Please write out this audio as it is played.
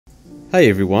Hey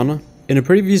everyone, in a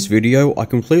previous video I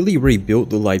completely rebuilt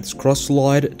the Lathe's cross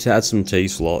slide to add some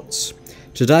T-slots.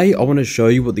 Today I want to show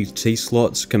you what these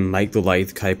T-slots can make the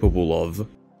Lathe capable of.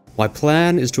 My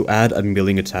plan is to add a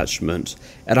milling attachment,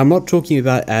 and I'm not talking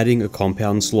about adding a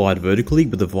compound slide vertically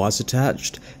with a vise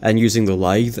attached and using the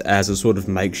Lathe as a sort of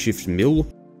makeshift mill.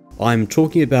 I'm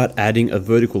talking about adding a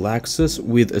vertical axis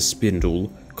with a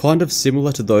spindle, kind of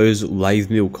similar to those lathe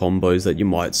mill combos that you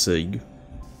might see.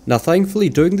 Now thankfully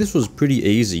doing this was pretty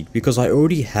easy because I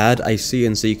already had a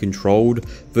CNC controlled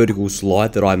vertical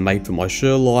slide that I made for my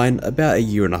Shoreline about a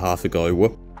year and a half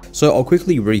ago, so I'll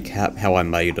quickly recap how I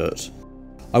made it.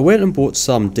 I went and bought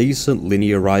some decent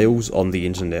linear rails on the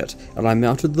internet and I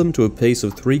mounted them to a piece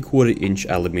of 3/4 inch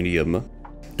aluminium.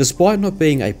 Despite not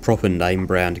being a proper name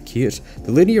brand kit,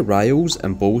 the linear rails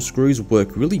and ball screws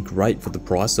work really great for the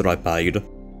price that I paid.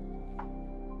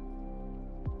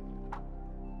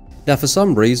 Now for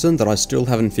some reason that I still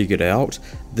haven't figured out,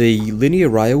 the linear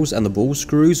rails and the ball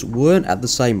screws weren't at the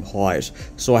same height,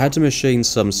 so I had to machine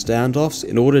some standoffs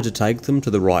in order to take them to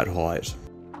the right height.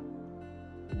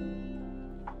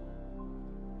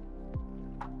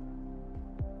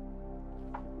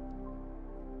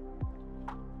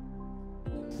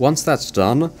 Once that's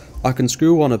done, I can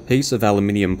screw on a piece of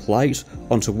aluminium plate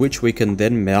onto which we can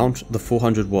then mount the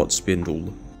 400-watt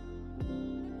spindle.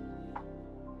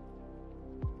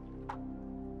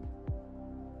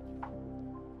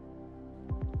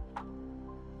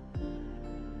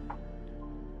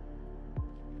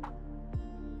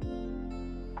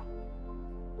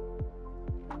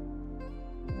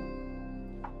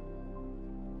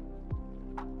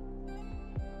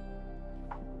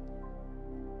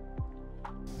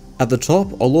 At the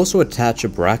top, I'll also attach a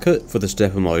bracket for the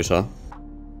stepper motor.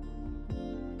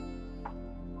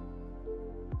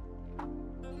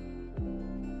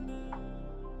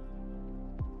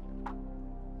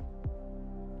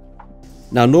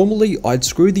 Now normally I'd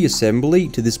screw the assembly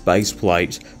to this base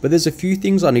plate, but there's a few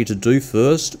things I need to do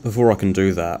first before I can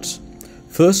do that.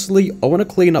 Firstly, I want to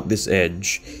clean up this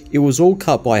edge. It was all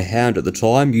cut by hand at the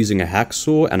time using a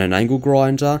hacksaw and an angle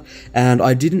grinder, and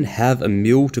I didn't have a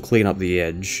mill to clean up the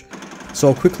edge. So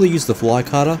I'll quickly use the fly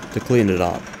cutter to clean it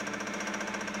up.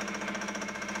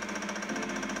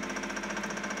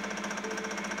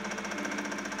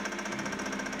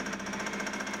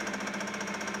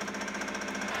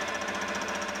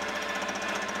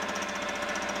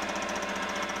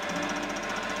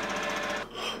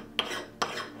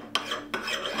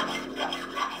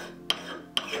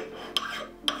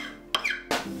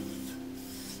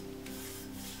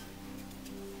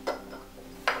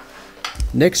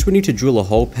 Next we need to drill a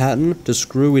hole pattern to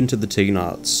screw into the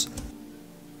T-nuts.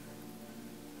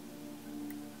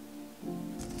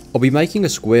 I'll be making a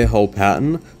square hole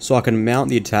pattern so I can mount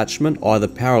the attachment either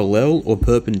parallel or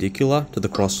perpendicular to the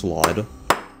cross slide.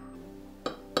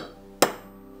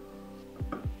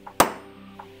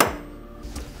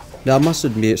 Now I must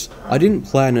admit, I didn't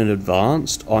plan in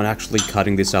advance on actually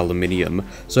cutting this aluminium,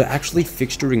 so actually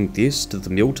fixturing this to the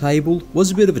mill table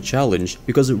was a bit of a challenge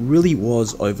because it really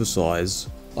was oversized.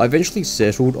 I eventually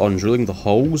settled on drilling the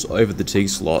holes over the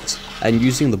T-slots and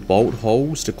using the bolt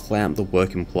holes to clamp the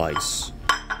work in place.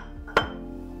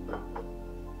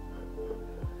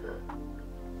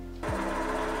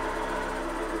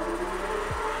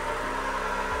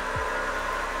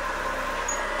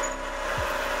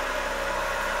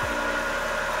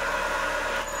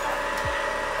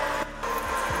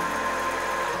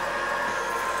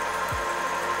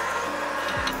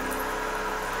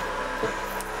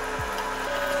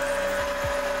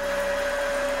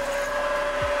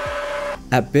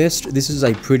 At best, this is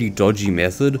a pretty dodgy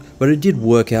method, but it did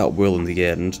work out well in the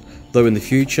end, though in the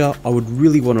future I would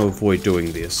really want to avoid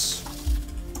doing this.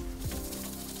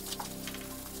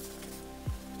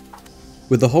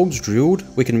 With the holes drilled,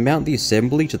 we can mount the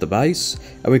assembly to the base,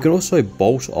 and we can also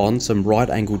bolt on some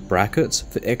right-angled brackets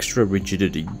for extra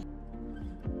rigidity.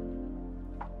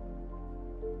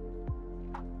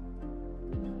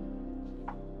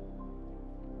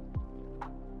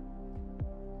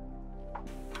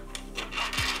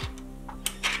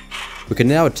 We can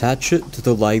now attach it to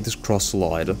the Lathe's cross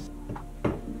slide.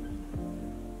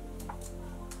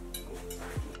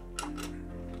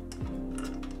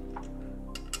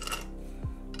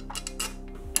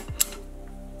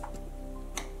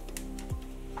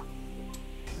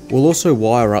 We'll also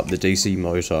wire up the DC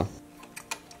motor.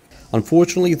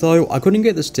 Unfortunately though, I couldn't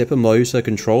get the stepper motor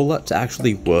controller to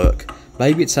actually work.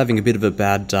 Maybe it's having a bit of a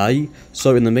bad day,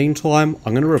 so in the meantime,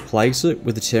 I'm going to replace it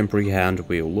with a temporary hand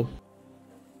wheel.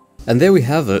 And there we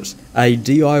have it, a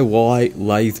DIY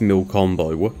lathe mill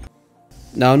combo.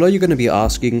 Now I know you're going to be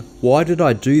asking, why did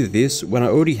I do this when I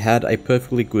already had a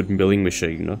perfectly good milling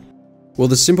machine? Well,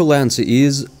 the simple answer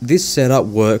is, this setup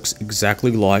works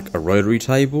exactly like a rotary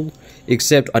table,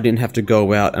 except I didn't have to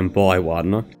go out and buy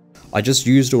one. I just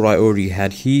used what I already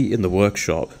had here in the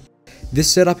workshop. This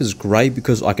setup is great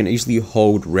because I can easily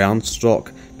hold round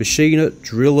stock, machine it,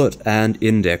 drill it, and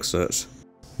index it.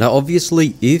 Now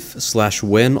obviously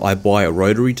if/when I buy a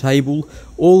rotary table,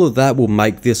 all of that will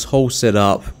make this whole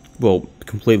setup, well,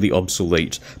 completely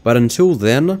obsolete. But until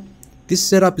then, this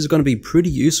setup is going to be pretty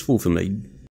useful for me.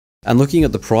 And looking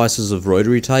at the prices of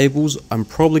rotary tables, I'm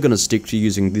probably going to stick to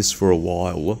using this for a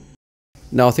while.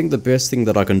 Now I think the best thing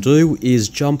that I can do is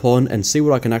jump on and see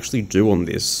what I can actually do on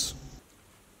this.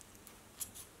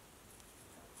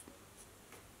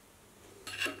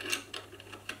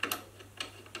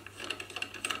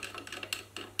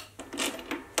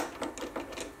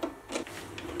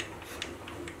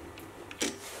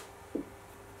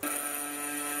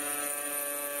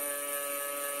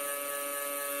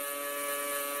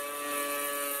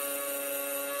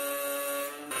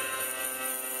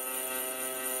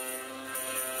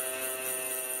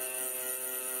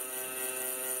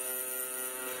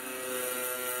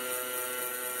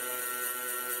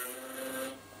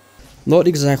 Not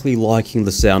exactly liking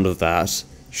the sound of that.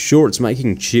 Sure, it's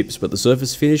making chips, but the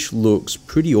surface finish looks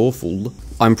pretty awful.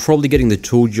 I'm probably getting the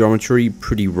tool geometry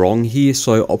pretty wrong here,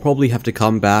 so I'll probably have to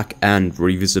come back and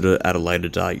revisit it at a later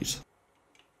date.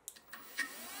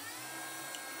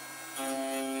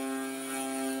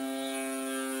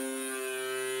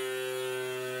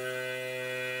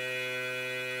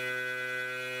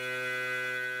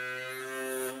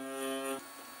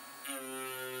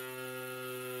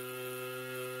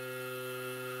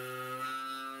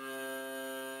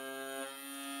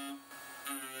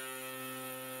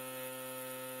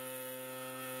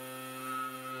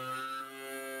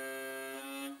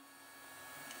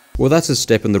 Well, that's a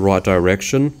step in the right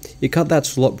direction. It cut that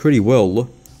slot pretty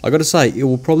well. I gotta say, it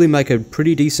will probably make a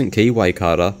pretty decent keyway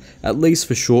cutter, at least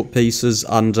for short pieces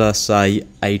under, say,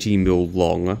 80mm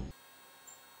long.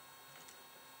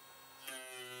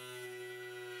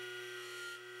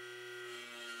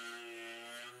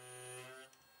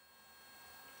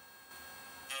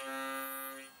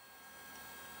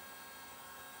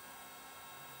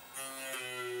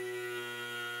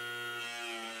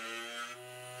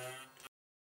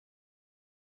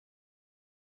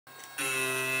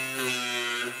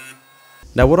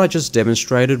 Now what I just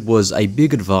demonstrated was a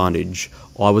big advantage.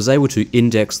 I was able to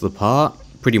index the part,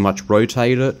 pretty much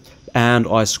rotate it, and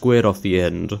I squared off the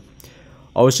end.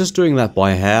 I was just doing that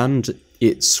by hand.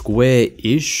 It's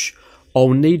square-ish.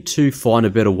 I'll need to find a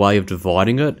better way of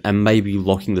dividing it and maybe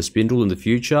locking the spindle in the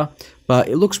future, but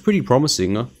it looks pretty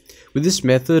promising. With this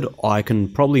method I can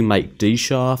probably make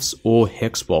D-shafts or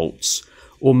hex bolts,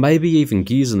 or maybe even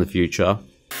gears in the future.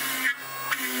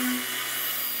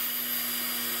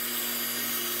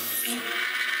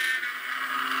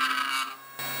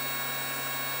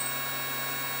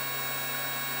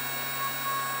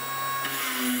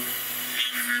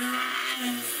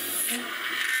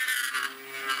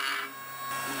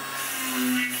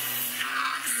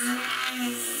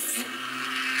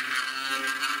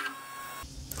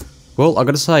 Well, I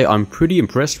gotta say, I'm pretty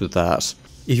impressed with that.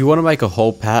 If you want to make a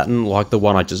whole pattern like the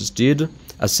one I just did,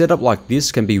 a setup like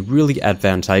this can be really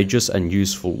advantageous and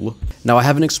useful. Now, I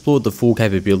haven't explored the full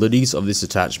capabilities of this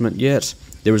attachment yet.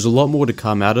 There is a lot more to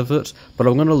come out of it, but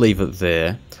I'm gonna leave it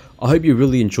there. I hope you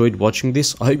really enjoyed watching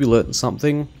this, I hope you learned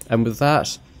something, and with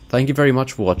that, thank you very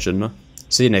much for watching.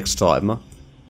 See you next time.